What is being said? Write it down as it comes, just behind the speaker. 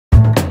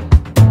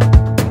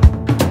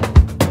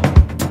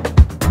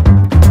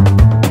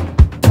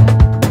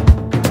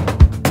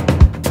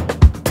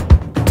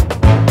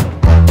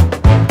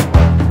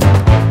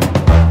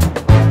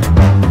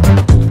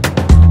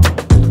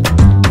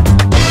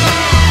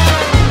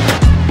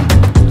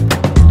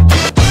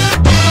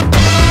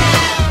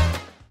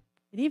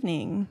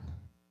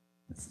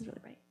This is really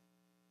bright.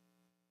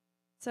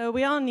 So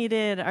we all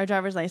needed our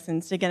driver's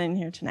license to get in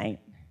here tonight.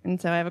 And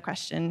so I have a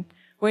question.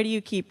 Where do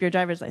you keep your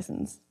driver's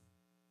license?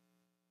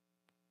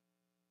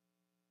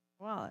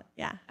 Wallet.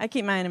 Yeah, I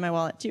keep mine in my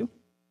wallet too.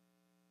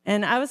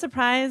 And I was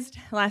surprised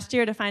last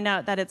year to find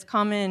out that it's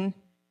common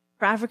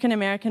for African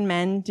American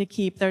men to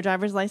keep their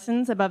driver's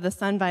license above the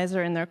sun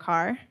visor in their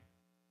car,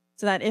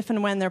 so that if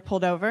and when they're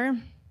pulled over,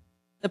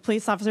 the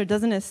police officer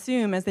doesn't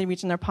assume as they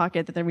reach in their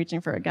pocket that they're reaching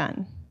for a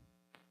gun.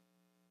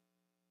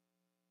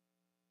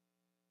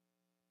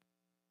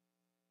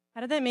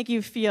 How did that make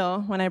you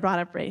feel when I brought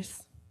up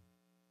race?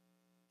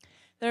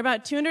 There are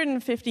about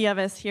 250 of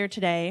us here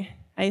today.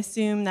 I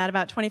assume that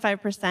about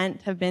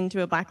 25% have been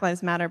to a Black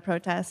Lives Matter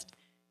protest.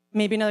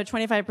 Maybe another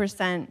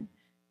 25%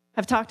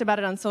 have talked about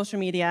it on social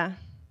media.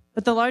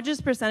 But the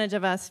largest percentage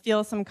of us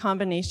feel some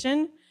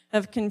combination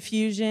of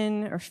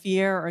confusion or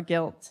fear or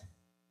guilt.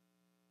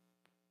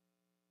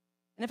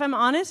 And if I'm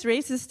honest,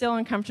 race is still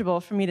uncomfortable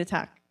for me to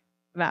talk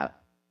about.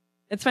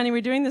 It's funny,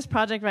 we're doing this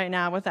project right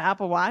now with the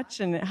Apple Watch,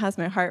 and it has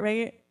my heart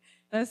rate.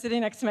 And I was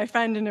sitting next to my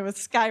friend, and it was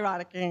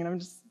skyrocketing,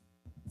 and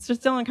it's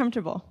just still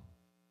uncomfortable.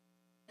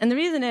 And the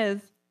reason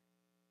is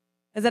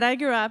that I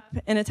grew up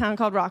in a town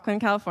called Rockland,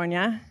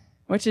 California,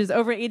 which is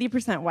over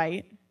 80%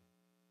 white.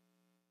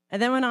 I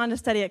then went on to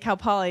study at Cal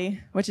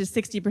Poly, which is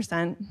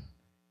 60%,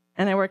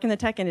 and I work in the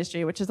tech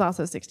industry, which is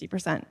also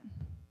 60%. And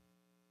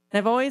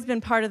I've always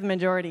been part of the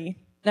majority,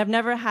 and I've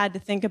never had to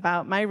think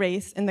about my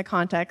race in the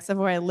context of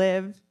where I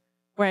live,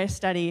 where I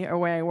study, or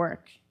where I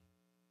work.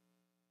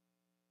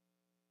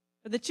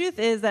 But the truth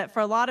is that for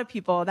a lot of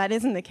people, that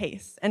isn't the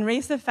case, and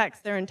race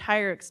affects their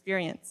entire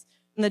experience,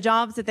 from the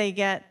jobs that they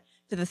get,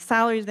 to the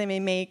salaries they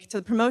may make, to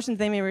the promotions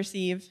they may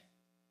receive.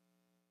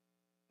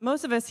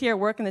 Most of us here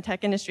work in the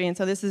tech industry, and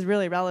so this is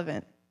really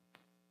relevant.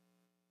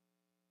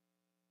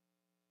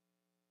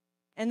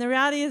 And the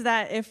reality is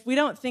that if we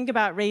don't think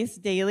about race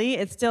daily,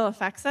 it still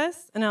affects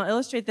us, and I'll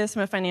illustrate this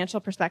from a financial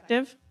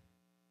perspective.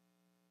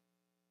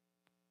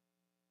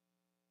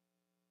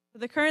 So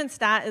the current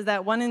stat is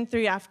that 1 in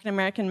 3 African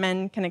American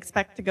men can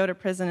expect to go to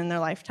prison in their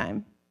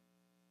lifetime.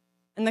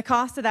 And the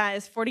cost of that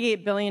is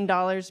 $48 billion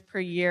per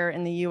year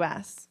in the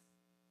US.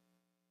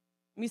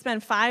 We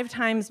spend 5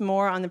 times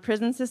more on the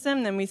prison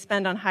system than we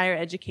spend on higher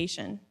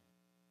education.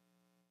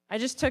 I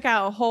just took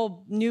out a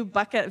whole new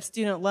bucket of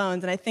student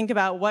loans, and I think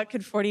about what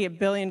could $48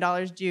 billion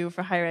do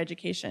for higher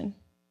education.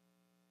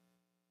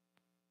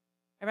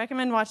 I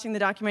recommend watching the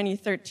documentary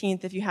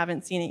 13th if you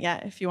haven't seen it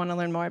yet, if you want to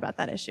learn more about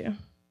that issue.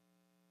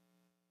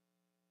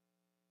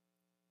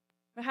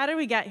 But how did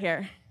we get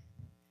here?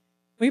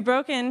 We've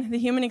broken the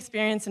human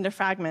experience into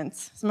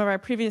fragments. Some of our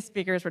previous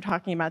speakers were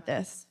talking about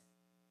this,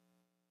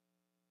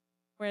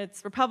 where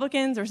it's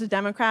Republicans versus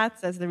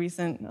Democrats, as the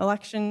recent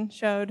election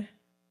showed,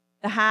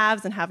 the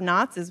haves and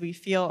have-nots, as we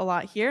feel a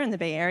lot here in the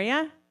Bay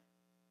Area,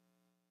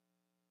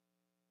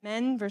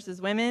 men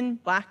versus women,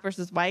 black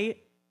versus white.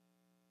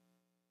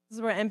 This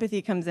is where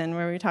empathy comes in,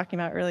 where we were talking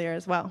about earlier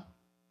as well.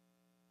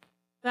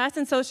 That's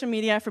in social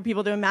media for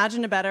people to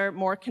imagine a better,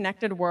 more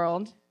connected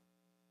world.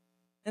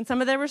 And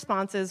some of their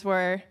responses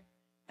were,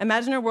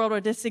 imagine a world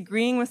where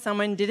disagreeing with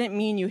someone didn't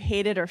mean you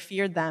hated or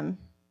feared them.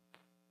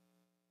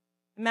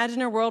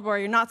 Imagine a world where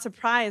you're not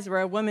surprised where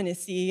a woman is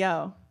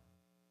CEO.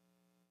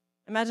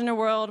 Imagine a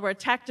world where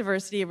tech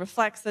diversity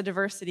reflects the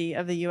diversity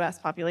of the US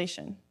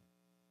population.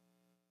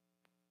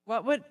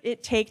 What would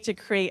it take to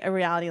create a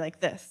reality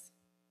like this?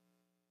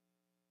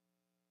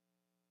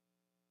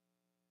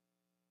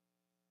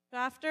 So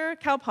after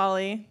Cal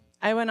Poly,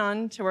 I went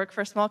on to work for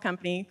a small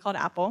company called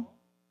Apple.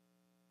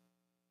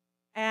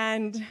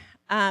 And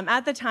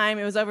at the time,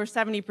 it was over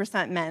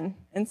 70% men.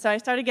 And so I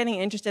started getting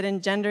interested in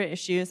gender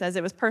issues as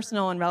it was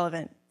personal and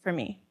relevant for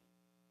me.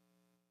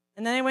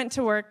 And then I went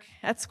to work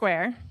at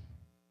Square,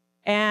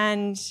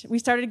 and we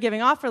started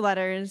giving offer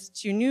letters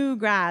to new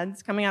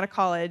grads coming out of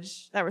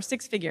college that were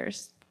 6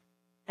 figures.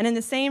 And in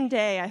the same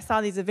day, I saw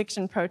these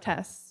eviction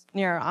protests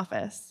near our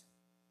office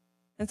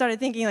and started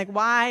thinking, like,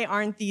 why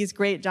aren't these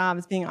great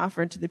jobs being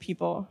offered to the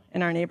people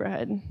in our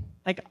neighborhood?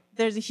 Like,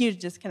 there's a huge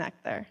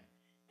disconnect there.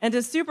 And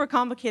it's a super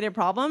complicated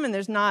problem, and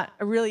there's not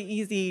a really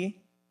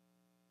easy,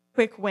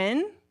 quick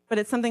win, but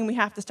it's something we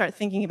have to start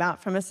thinking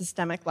about from a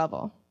systemic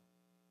level.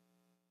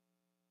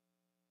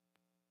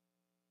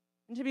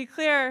 And to be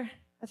clear,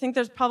 I think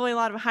there's probably a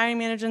lot of hiring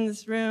managers in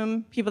this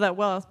room, people that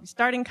will be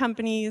starting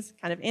companies,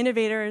 kind of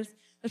innovators.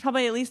 There's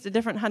probably at least a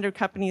different 100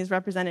 companies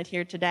represented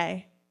here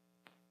today.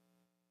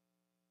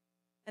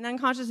 An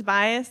unconscious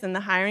bias in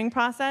the hiring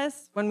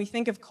process, when we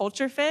think of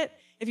culture fit,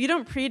 if you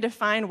don't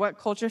predefine what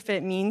culture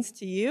fit means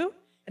to you,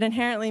 it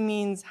inherently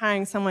means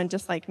hiring someone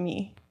just like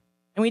me.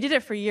 And we did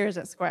it for years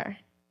at Square.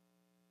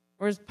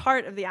 It was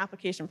part of the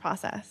application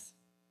process.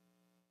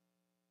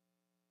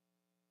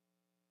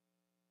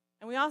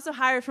 And we also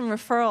hire from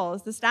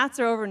referrals. The stats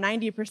are over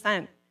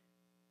 90%.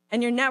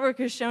 And your network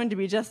is shown to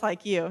be just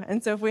like you.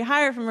 And so if we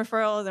hire from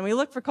referrals and we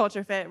look for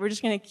culture fit, we're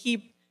just going to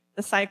keep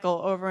the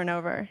cycle over and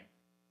over.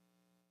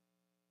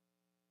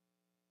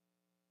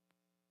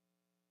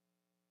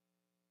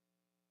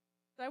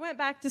 So I went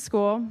back to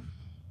school,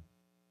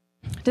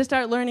 to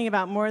start learning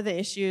about more of the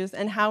issues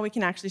and how we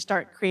can actually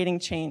start creating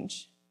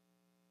change.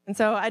 And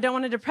so I don't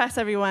want to depress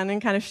everyone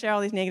and kind of share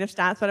all these negative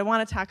stats, but I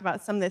want to talk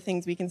about some of the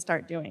things we can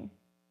start doing.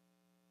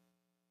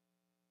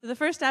 So the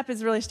first step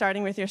is really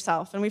starting with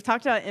yourself, and we've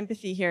talked about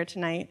empathy here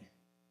tonight.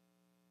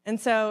 And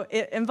so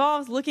it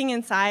involves looking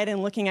inside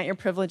and looking at your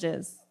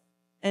privileges.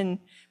 And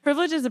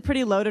privilege is a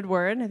pretty loaded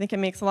word. I think it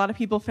makes a lot of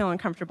people feel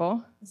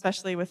uncomfortable,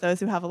 especially with those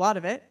who have a lot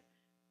of it.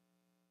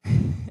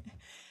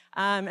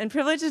 And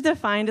privilege is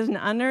defined as an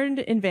unearned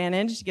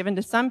advantage given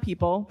to some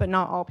people, but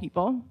not all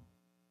people.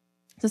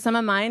 So some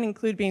of mine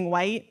include being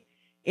white,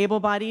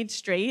 able-bodied,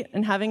 straight,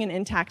 and having an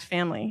intact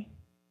family.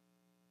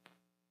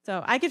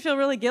 So I could feel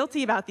really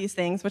guilty about these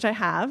things, which I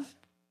have,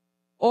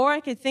 or I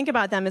could think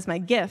about them as my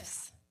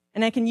gifts,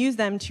 and I can use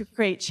them to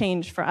create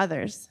change for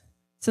others.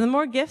 So the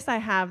more gifts I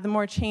have, the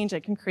more change I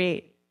can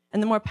create,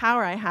 and the more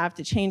power I have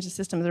to change the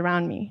systems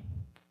around me.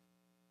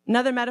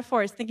 Another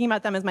metaphor is thinking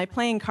about them as my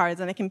playing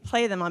cards, and I can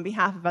play them on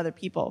behalf of other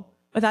people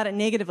without it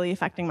negatively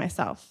affecting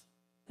myself.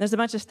 There's a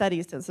bunch of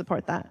studies to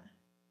support that.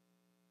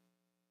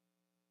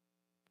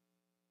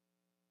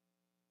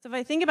 So if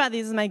I think about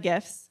these as my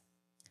gifts,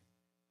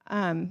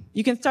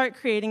 you can start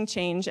creating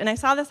change. And I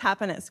saw this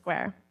happen at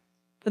Square.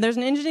 So there's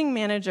an engineering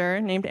manager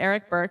named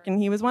Eric Burke,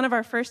 and he was one of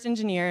our first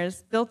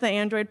engineers, built the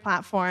Android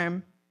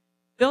platform,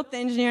 built the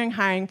engineering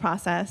hiring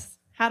process,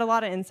 had a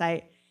lot of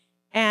insight.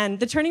 And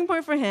the turning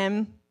point for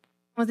him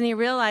was when he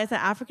realized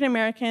that African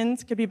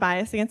Americans could be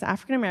biased against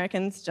African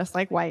Americans just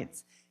like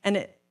whites.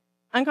 And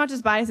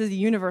unconscious bias is a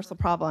universal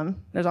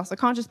problem. There's also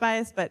conscious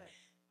bias, but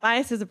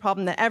bias is a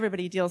problem that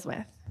everybody deals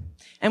with.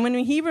 And when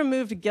he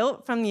removed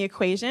guilt from the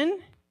equation,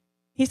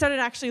 he started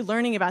actually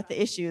learning about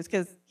the issues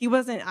because he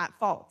wasn't at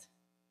fault.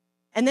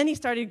 And then he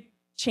started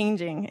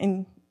changing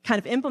and kind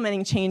of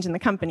implementing change in the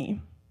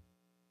company.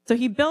 So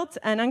he built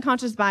an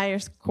unconscious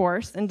bias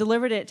course and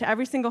delivered it to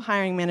every single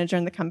hiring manager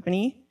in the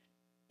company.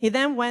 He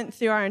then went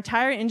through our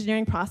entire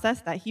engineering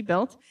process that he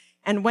built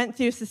and went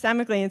through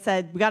systemically and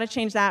said, we got to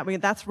change that,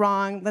 that's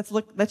wrong,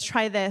 let's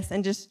try this,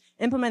 and just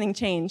implementing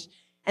change.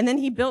 And then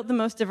he built the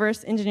most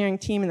diverse engineering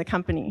team in the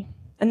company.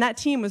 And that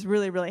team was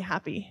really, really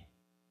happy.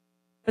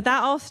 But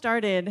that all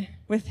started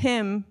with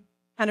him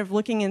kind of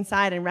looking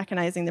inside and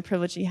recognizing the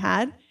privilege he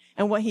had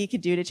and what he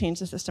could do to change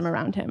the system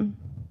around him.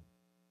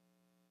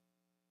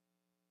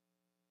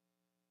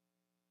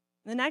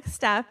 The next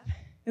step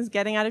is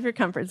getting out of your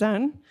comfort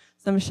zone.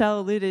 So Michelle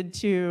alluded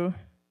to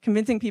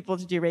convincing people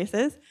to do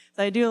races.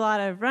 So I do a lot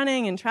of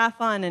running and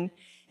triathlon, and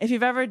if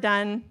you've ever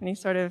done any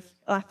sort of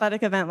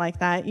athletic event like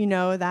that, you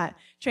know that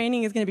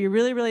training is going to be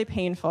really, really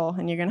painful,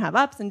 and you're going to have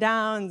ups and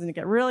downs, and you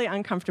get really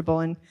uncomfortable.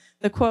 And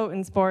the quote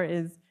in sport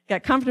is,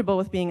 get comfortable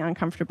with being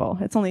uncomfortable.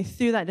 It's only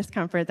through that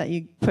discomfort that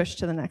you push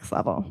to the next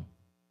level.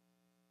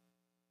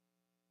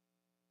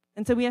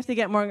 And so we have to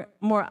get more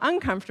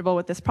uncomfortable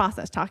with this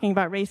process. Talking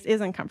about race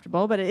is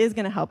uncomfortable, but it is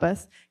going to help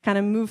us kind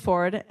of move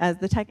forward as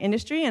the tech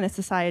industry and as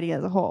society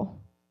as a whole.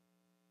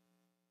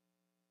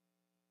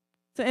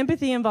 So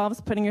empathy involves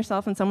putting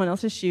yourself in someone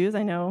else's shoes.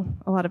 I know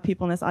a lot of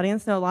people in this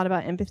audience know a lot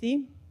about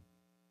empathy.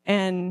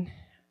 And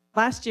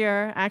last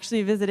year, I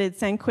actually visited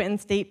San Quentin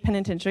State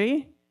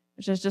Penitentiary,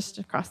 which is just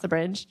across the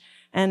bridge.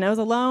 And I was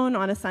alone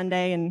on a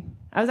Sunday, and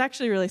I was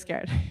actually really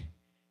scared.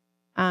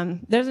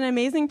 There's an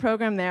amazing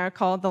program there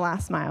called The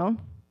Last Mile,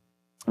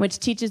 which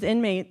teaches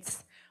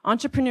inmates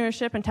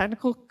entrepreneurship and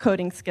technical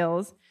coding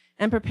skills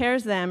and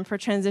prepares them for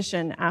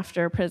transition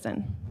after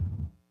prison.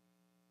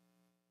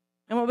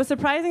 And what was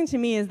surprising to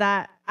me is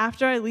that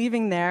after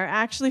leaving there,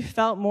 I actually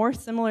felt more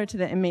similar to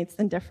the inmates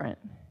than different.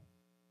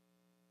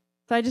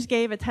 So I just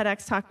gave a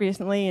TEDx talk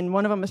recently, and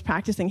one of them was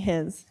practicing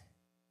his.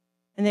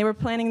 And they were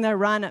planning their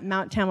run at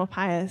Mount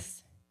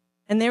Tamalpais.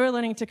 And they were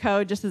learning to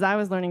code just as I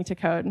was learning to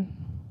code.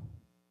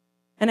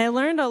 And I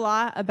learned a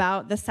lot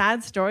about the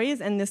sad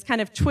stories and this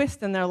kind of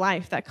twist in their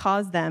life that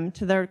caused them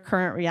to their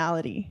current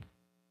reality.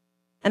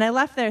 And I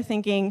left there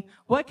thinking,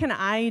 what can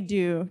I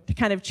do to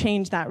kind of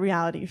change that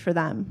reality for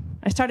them?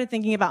 I started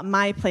thinking about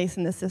my place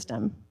in the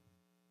system.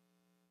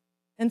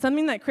 And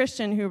something that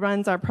Christian, who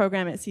runs our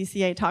program at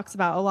CCA, talks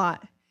about a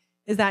lot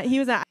is that he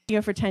was at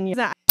IDEO for 10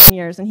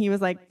 years, and he was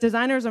like,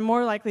 designers are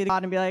more likely to go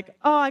out and be like,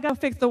 oh, I got to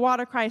fix the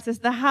water crisis,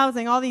 the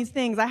housing, all these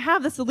things. I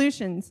have the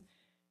solutions.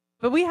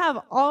 But we have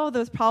all of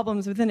those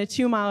problems within a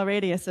 2-mile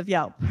radius of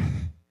Yelp.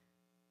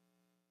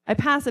 I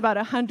pass about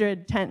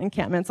 100 tent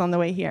encampments on the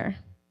way here.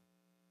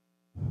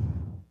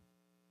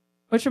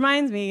 Which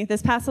reminds me,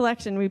 this past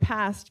election, we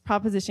passed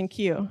Proposition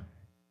Q,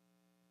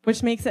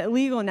 which makes it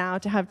illegal now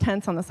to have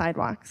tents on the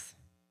sidewalks.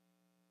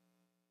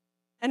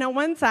 And on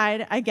one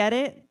side, I get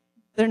it.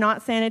 They're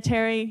not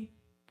sanitary.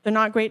 They're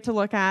not great to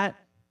look at.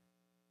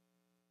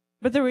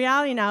 But the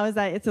reality now is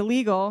that it's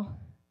illegal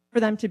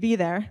for them to be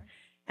there.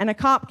 And a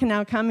cop can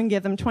now come and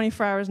give them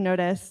 24 hours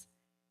notice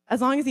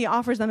as long as he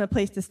offers them a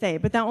place to stay.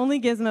 But that only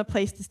gives them a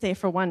place to stay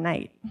for one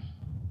night.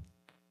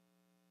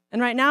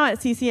 And right now at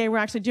CCA, we're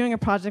actually doing a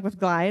project with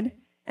Glide.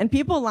 And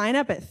people line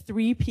up at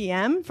 3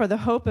 p.m. for the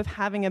hope of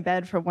having a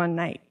bed for one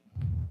night.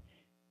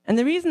 And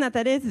the reason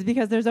that is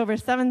because there's over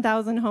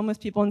 7,000 homeless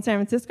people in San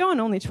Francisco and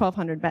only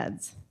 1,200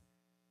 beds.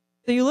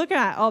 So you look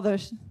at all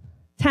those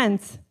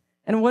tents,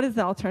 and what is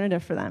the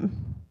alternative for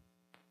them?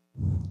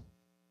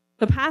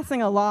 So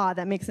passing a law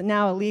that makes it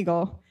now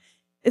illegal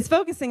is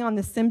focusing on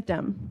the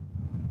symptom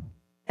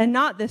and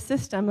not the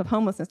system of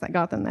homelessness that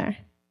got them there.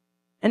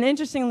 And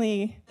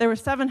interestingly, there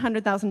was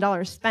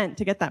 $700,000 spent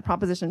to get that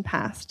proposition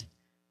passed.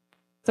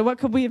 So what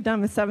could we have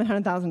done with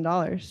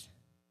 $700,000?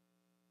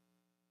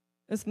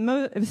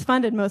 It was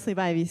funded mostly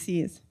by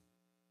VCs.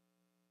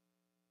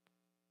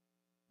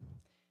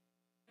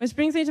 Which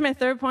brings me to my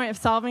third point of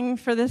solving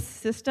for this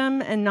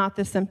system and not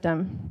the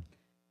symptom.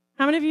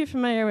 How many of you are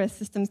familiar with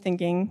systems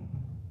thinking?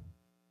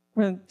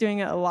 We're doing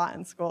it a lot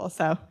in school,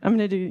 so I'm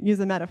going to use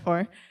a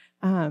metaphor.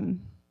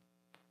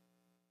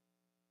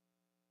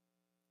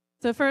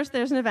 So first,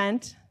 there's an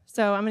event.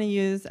 So I'm going to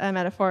use a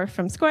metaphor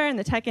from Square in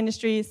the tech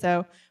industry.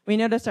 So we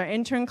noticed our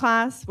intern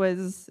class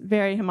was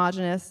very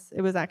homogenous.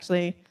 It was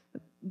actually,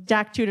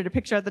 Jack tutored a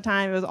picture at the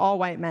time. It was all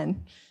white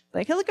men.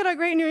 Like, hey, look at our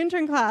great new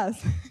intern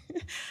class.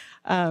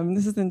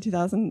 This is in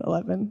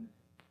 2011.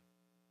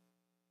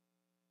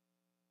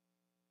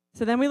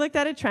 So then we looked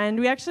at a trend.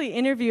 We actually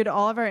interviewed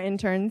all of our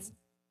interns.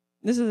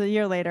 This was a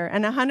year later,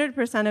 and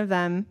 100% of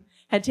them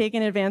had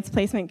taken advanced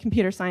placement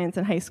computer science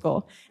in high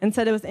school and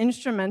said it was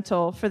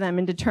instrumental for them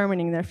in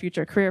determining their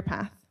future career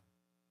path.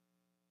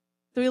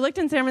 So we looked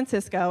in San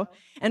Francisco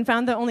and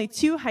found that only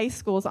 2 high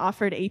schools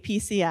offered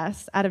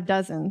APCS out of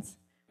dozens,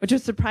 which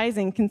was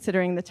surprising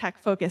considering the tech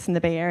focus in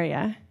the Bay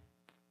Area.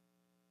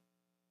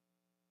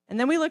 And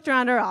then we looked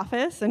around our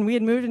office, and we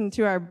had moved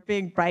into our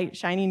big, bright,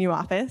 shiny new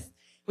office.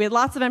 We had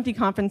lots of empty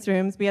conference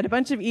rooms. We had a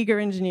bunch of eager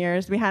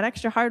engineers. We had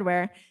extra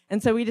hardware.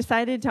 And so we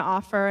decided to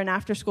offer an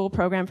after-school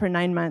program for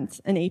 9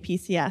 months, an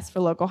APCS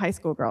for local high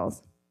school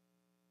girls.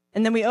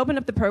 And then we opened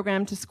up the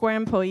program to Square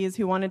employees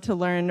who wanted to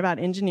learn about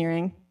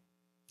engineering.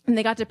 And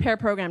they got to pair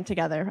program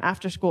together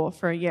after school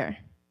for a year.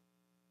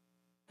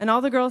 And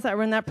all the girls that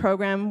were in that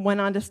program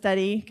went on to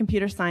study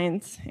computer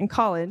science in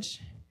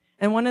college.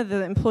 And one of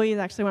the employees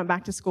actually went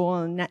back to school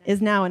and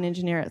is now an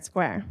engineer at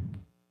Square.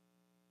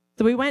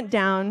 So we went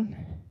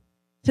down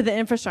to the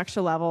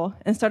infrastructure level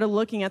and started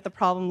looking at the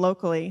problem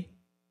locally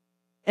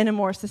in a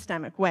more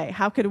systemic way.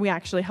 How could we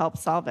actually help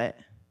solve it?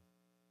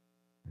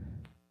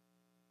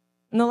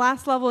 And the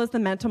last level is the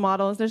mental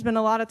models. There's been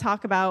a lot of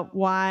talk about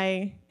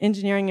why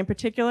engineering in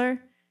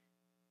particular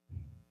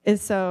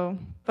is so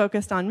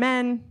focused on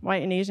men,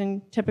 white and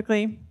Asian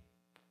typically.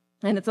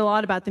 And it's a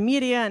lot about the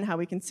media and how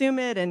we consume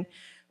it and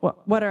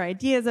what are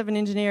ideas of an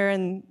engineer,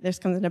 and this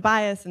comes into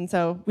bias, and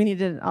so we need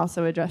to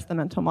also address the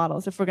mental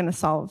models if we're going to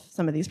solve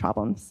some of these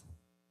problems.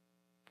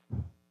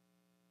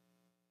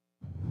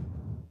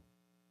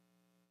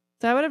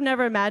 So I would have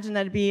never imagined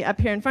that I'd be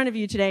up here in front of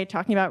you today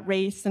talking about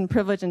race and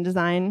privilege and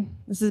design.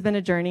 This has been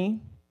a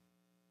journey.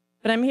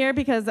 But I'm here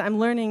because I'm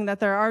learning that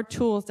there are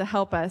tools to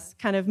help us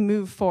kind of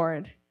move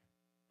forward.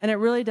 And it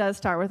really does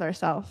start with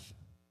ourselves.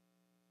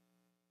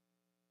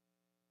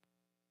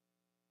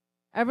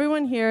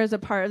 Everyone here is a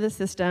part of the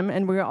system,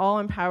 and we're all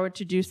empowered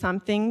to do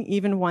something,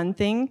 even one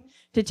thing,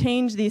 to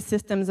change these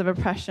systems of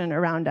oppression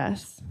around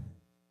us.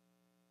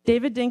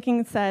 David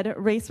Dinkins said,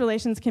 race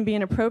relations can be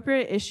an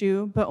appropriate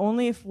issue, but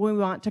only if we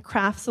want to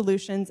craft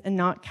solutions and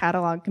not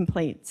catalog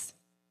complaints.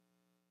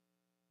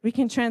 We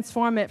can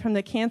transform it from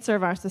the cancer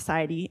of our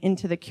society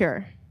into the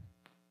cure.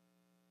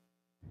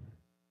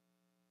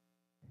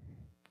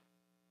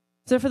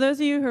 So for those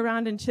of you who were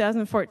around in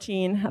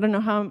 2014, I don't know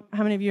how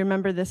many of you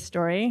remember this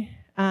story.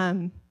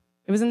 It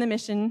was in the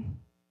Mission.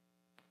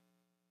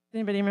 Does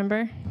anybody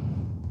remember?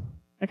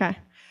 Okay.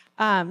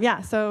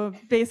 So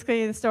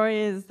basically the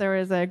story is there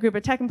was a group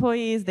of tech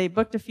employees. They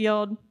booked a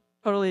field,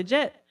 totally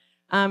legit.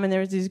 And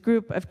there was this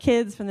group of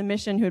kids from the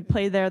Mission who had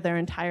played there their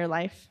entire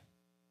life.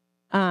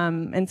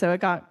 And so it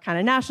got kind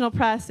of national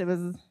press. It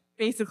was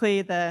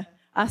basically the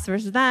us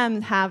versus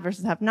them, have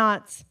versus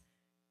have-nots.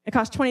 It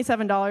cost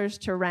 $27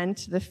 to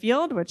rent the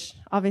field, which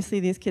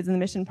obviously these kids in the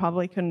Mission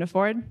probably couldn't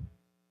afford.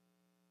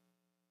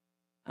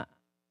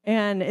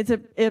 And it's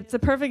a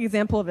perfect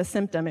example of a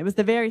symptom. It was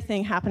the very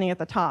thing happening at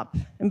the top.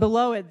 And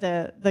below it,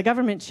 the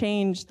government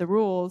changed the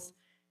rules,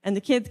 and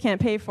the kids can't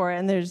pay for it,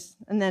 and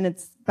then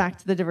it's back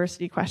to the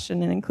diversity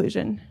question and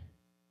inclusion.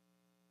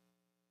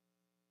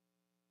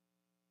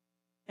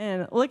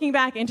 And looking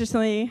back,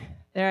 interestingly,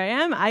 there I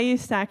am. I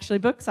used to actually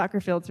book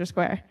soccer fields for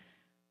Square.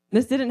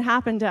 This didn't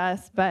happen to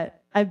us,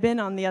 but I've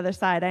been on the other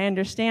side. I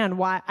understand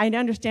why. I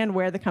understand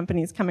where the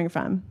company is coming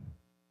from.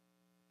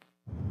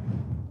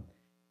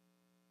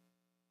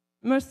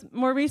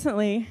 More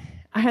recently,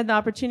 I had the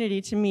opportunity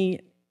to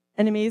meet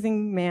an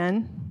amazing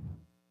man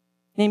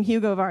named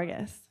Hugo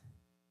Vargas.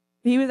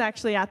 He was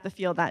actually at the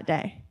field that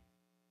day.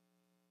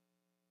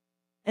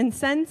 And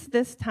since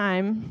this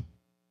time,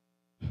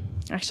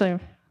 actually, I'm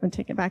going to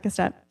take it back a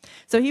step.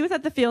 So he was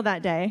at the field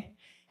that day,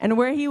 and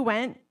where he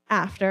went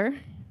after,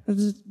 this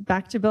is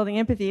back to building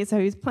empathy, so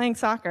he was playing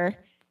soccer,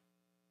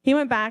 he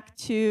went back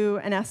to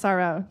an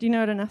SRO. Do you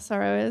know what an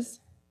SRO is?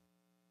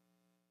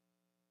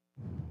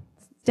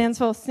 stands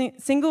for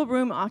single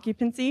room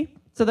occupancy.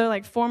 So they're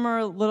like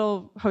former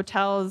little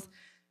hotels,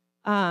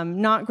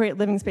 not great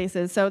living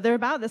spaces. So they're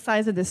about the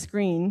size of the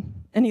screen.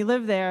 And he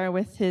lived there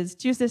with his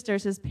 2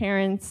 sisters, his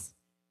parents,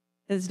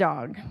 his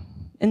dog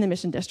in the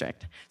Mission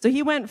District. So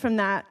he went from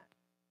that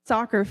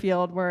soccer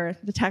field where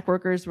the tech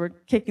workers were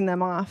kicking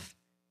them off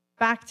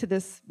back to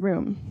this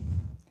room.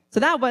 So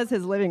that was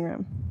his living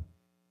room.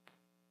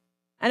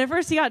 And at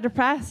first he got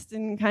depressed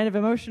and kind of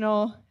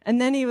emotional.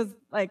 And then he was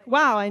like,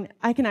 wow,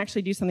 I can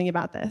actually do something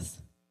about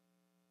this.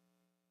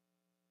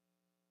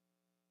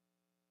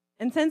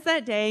 And since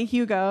that day,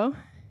 Hugo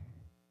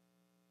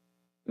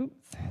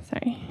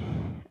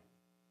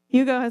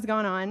has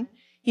gone on.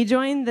 He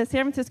joined the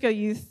San Francisco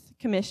Youth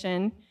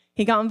Commission.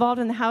 He got involved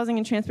in the Housing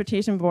and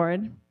Transportation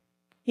Board.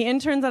 He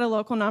interns at a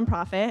local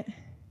nonprofit.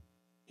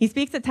 He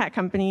speaks at tech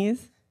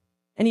companies.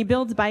 And he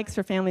builds bikes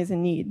for families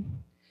in need.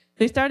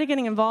 So he started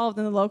getting involved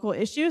in the local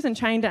issues and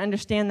trying to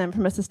understand them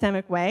from a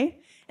systemic way.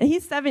 And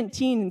he's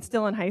 17 and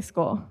still in high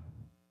school.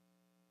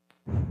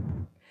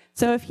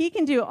 So if he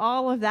can do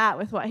all of that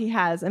with what he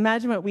has,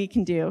 imagine what we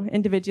can do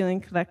individually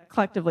and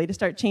collectively to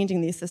start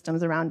changing these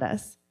systems around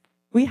us.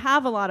 We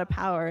have a lot of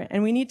power,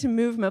 and we need to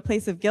move from a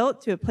place of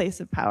guilt to a place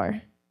of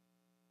power.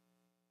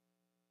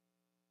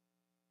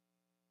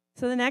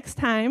 So the next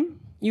time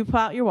you pull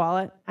out your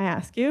wallet, I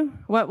ask you,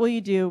 what will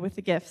you do with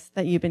the gifts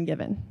that you've been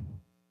given?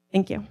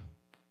 Thank you.